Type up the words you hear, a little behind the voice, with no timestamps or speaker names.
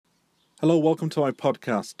Hello, welcome to my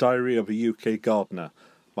podcast, Diary of a UK Gardener.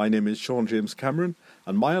 My name is Sean James Cameron,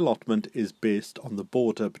 and my allotment is based on the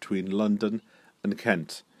border between London and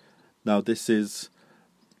Kent. Now, this is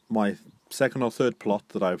my second or third plot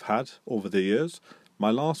that I've had over the years.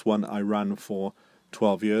 My last one I ran for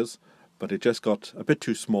 12 years, but it just got a bit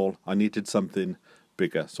too small. I needed something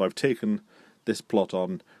bigger, so I've taken this plot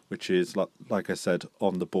on, which is, like I said,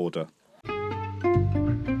 on the border.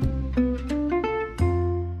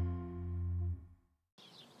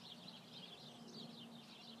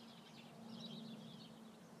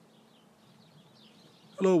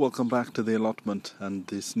 Hello, welcome back to the allotment and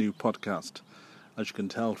this new podcast. As you can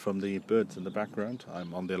tell from the birds in the background,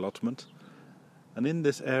 I'm on the allotment. And in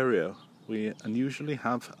this area, we unusually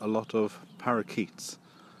have a lot of parakeets.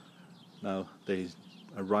 Now, they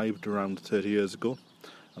arrived around 30 years ago,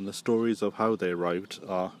 and the stories of how they arrived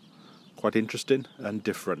are quite interesting and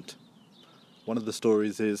different. One of the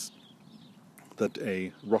stories is that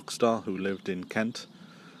a rock star who lived in Kent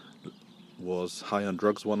was high on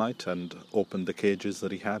drugs one night and opened the cages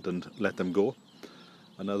that he had and let them go.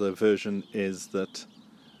 Another version is that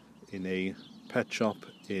in a pet shop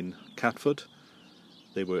in Catford,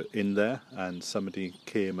 they were in there and somebody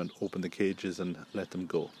came and opened the cages and let them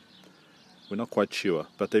go. We're not quite sure,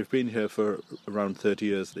 but they've been here for around 30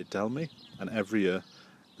 years, they tell me, and every year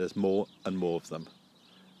there's more and more of them.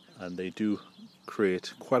 And they do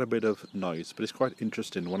create quite a bit of noise, but it's quite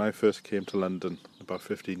interesting. When I first came to London about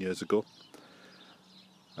 15 years ago,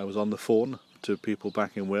 I was on the phone to people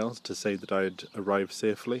back in Wales to say that I had arrived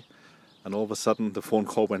safely, and all of a sudden the phone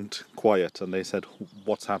call went quiet and they said,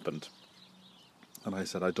 "What's happened?" And I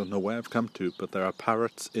said, "I don't know where I've come to, but there are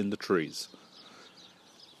parrots in the trees."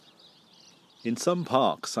 In some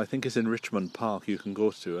parks, I think it's in Richmond Park you can go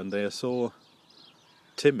to, and they are so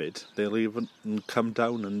timid they'll even come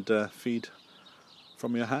down and feed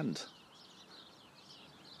from your hand.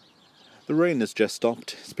 The rain has just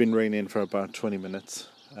stopped. It's been raining for about 20 minutes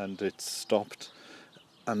and it's stopped,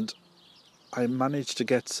 and I managed to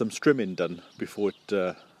get some strimming done before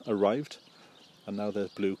it arrived, and now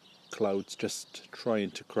there's blue clouds just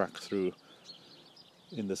trying to crack through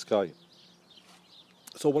in the sky.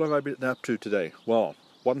 So what have I been up to today? Well,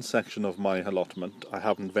 one section of my allotment I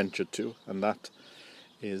haven't ventured to, and that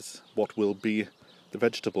is what will be the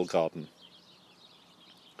vegetable garden.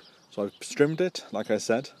 So I've trimmed it, like I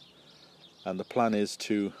said, and the plan is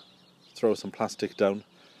to throw some plastic down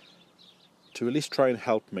to at least try and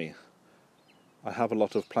help me. I have a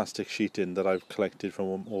lot of plastic sheeting that I've collected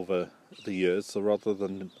from over the years, so rather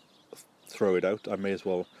than throw it out, I may as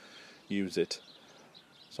well use it.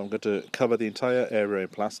 So I'm going to cover the entire area in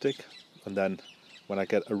plastic, and then when I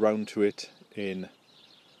get around to it in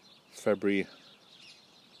February,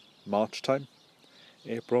 March time,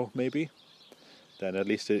 April maybe, then at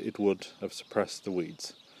least it would have suppressed the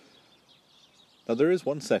weeds. Now there is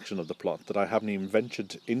one section of the plot that I haven't even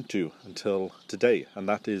ventured into until today, and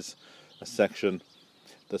that is a section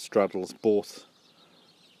that straddles both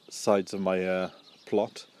sides of my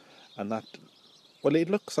plot, and that, well, it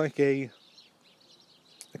looks like a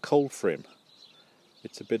coal frame.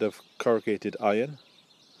 It's a bit of corrugated iron,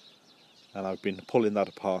 and I've been pulling that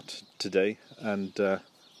apart today, and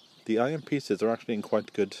the iron pieces are actually in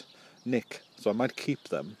quite good nick, so I might keep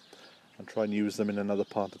them and try and use them in another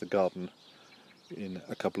part of the garden in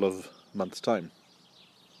a couple of months' time.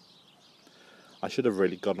 I should have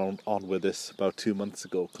really got on with this about 2 months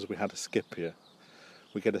ago, because we had a skip here.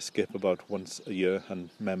 We get a skip about once a year, and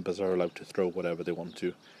members are allowed to throw whatever they want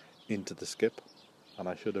to into the skip, and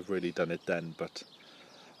I should have really done it then, but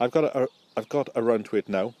I've got around to it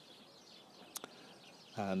now,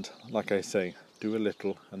 and like I say, do a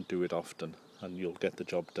little and do it often, and you'll get the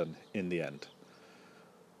job done in the end.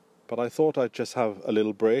 But I thought I'd just have a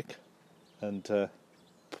little break and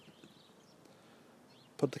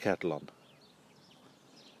put the kettle on.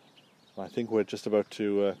 I think we're just about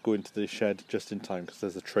to go into the shed just in time, because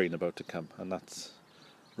there's a train about to come, and that's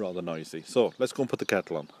rather noisy. So let's go and put the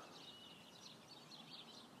kettle on.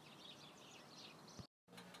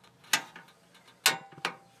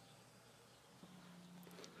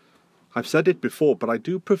 I've said it before, but I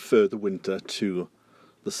do prefer the winter to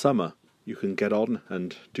the summer. You can get on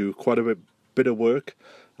and do quite a bit of work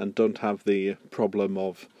and don't have the problem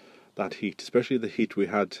of that heat, especially the heat we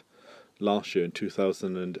had last year in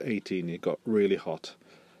 2018. It got really hot,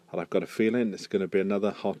 and I've got a feeling it's going to be another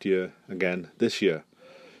hot year again this year.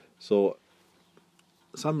 So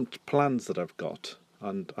some plans that I've got,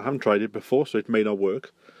 and I haven't tried it before, so it may not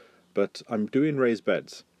work, but I'm doing raised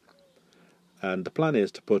beds, and the plan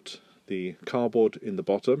is to put the cardboard in the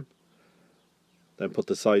bottom, then put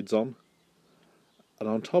the sides on, And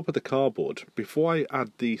on top of the cardboard, before I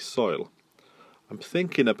add the soil, I'm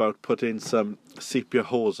thinking about putting some sepia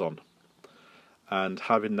hose on and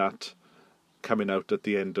having that coming out at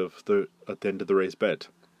the end of the raised bed.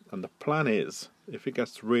 And the plan is, if it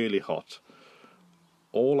gets really hot,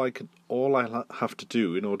 all I have to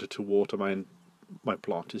do in order to water my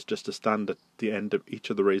plot is just to stand at the end of each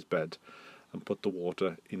of the raised bed and put the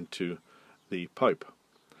water into the pipe.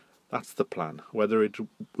 That's the plan. Whether it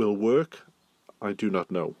will work, I do not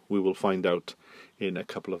know. We will find out in a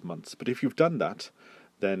couple of months. But if you've done that,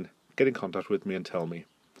 then get in contact with me and tell me.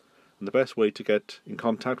 And the best way to get in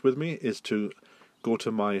contact with me is to go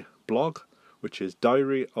to my blog, which is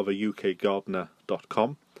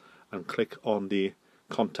diaryofaukgardener.com, and click on the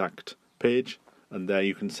contact page, and there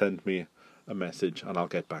you can send me a message and I'll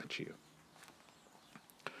get back to you.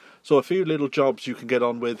 So a few little jobs you can get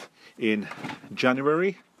on with in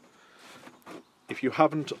January. If you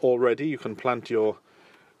haven't already, you can plant your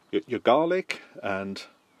garlic, and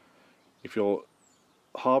if you're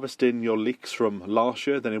harvesting your leeks from last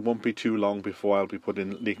year, then it won't be too long before I'll be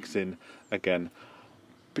putting leeks in again.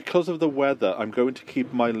 Because of the weather, I'm going to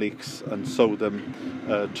keep my leeks and sow them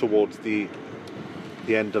towards the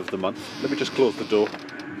end of the month. Let me just close the door,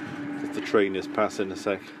 because the train is passing a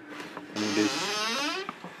sec.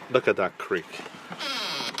 Look at that creak.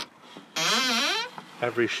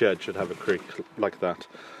 Every shed should have a creak like that.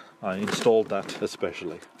 I installed that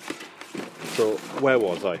especially. So where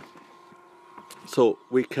was I? So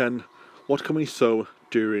what can we sow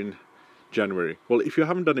during January? Well, if you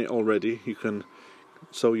haven't done it already, you can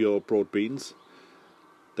sow your broad beans.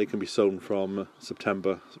 They can be sown from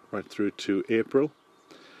September right through to April.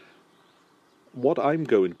 What I'm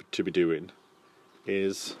going to be doing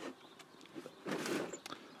is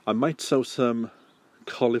I might sow some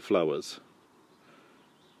cauliflowers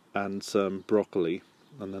and some broccoli,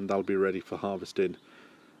 and then they'll be ready for harvesting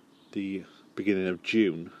the beginning of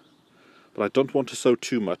June. But I don't want to sow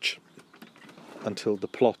too much until the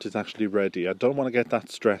plot is actually ready. I don't want to get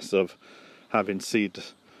that stress of having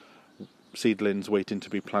seedlings waiting to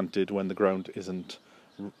be planted when the ground isn't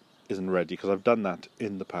ready, because I've done that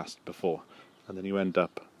in the past before, and then I end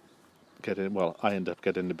up getting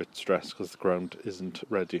a bit stressed because the ground isn't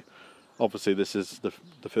ready. Obviously this is the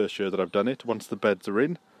first year that I've done it. Once the beds are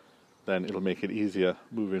in, then it'll make it easier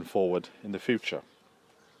moving forward in the future.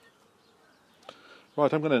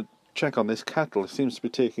 Right, I'm going to check on this kettle. It seems to be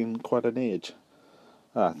taking quite an age.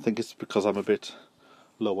 I think it's because I'm a bit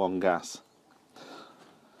low on gas.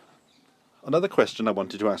 Another question I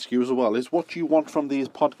wanted to ask you as well is, what do you want from these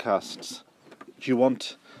podcasts? Do you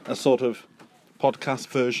want a sort of podcast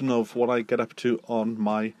version of what I get up to on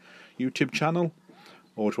my YouTube channel?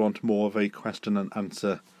 Or do you want more of a question and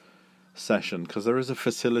answer session? Because there is a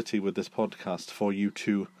facility with this podcast for you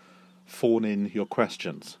to phone in your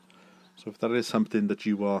questions. So if that is something that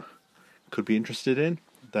you could be interested in,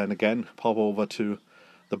 then again, pop over to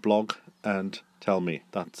the blog and tell me.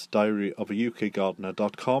 That's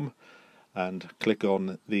diaryofaukgardener.com, and click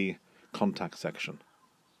on the contact section.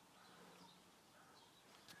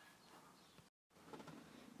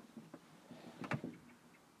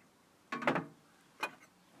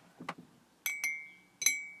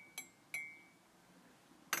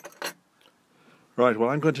 Right, well,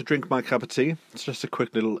 I'm going to drink my cup of tea. It's just a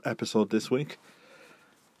quick little episode this week,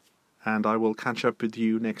 and I will catch up with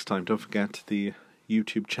you next time. Don't forget, the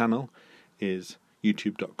YouTube channel is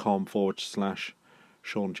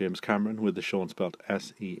youtube.com/Sean James Cameron, with the Sean spelled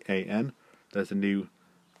S-E-A-N. There's a new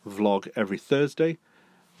vlog every Thursday,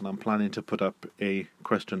 and I'm planning to put up a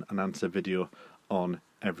question and answer video on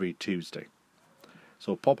every Tuesday.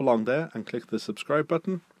 So pop along there and click the subscribe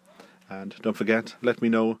button, and don't forget, let me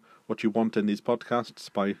know what you want in these podcasts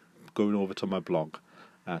by going over to my blog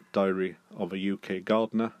at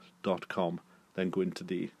diaryofaukgardener.com, then go into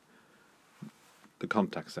the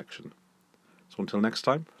contact section. So until next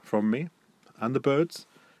time, from me and the birds,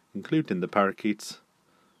 including the parakeets,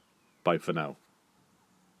 bye for now.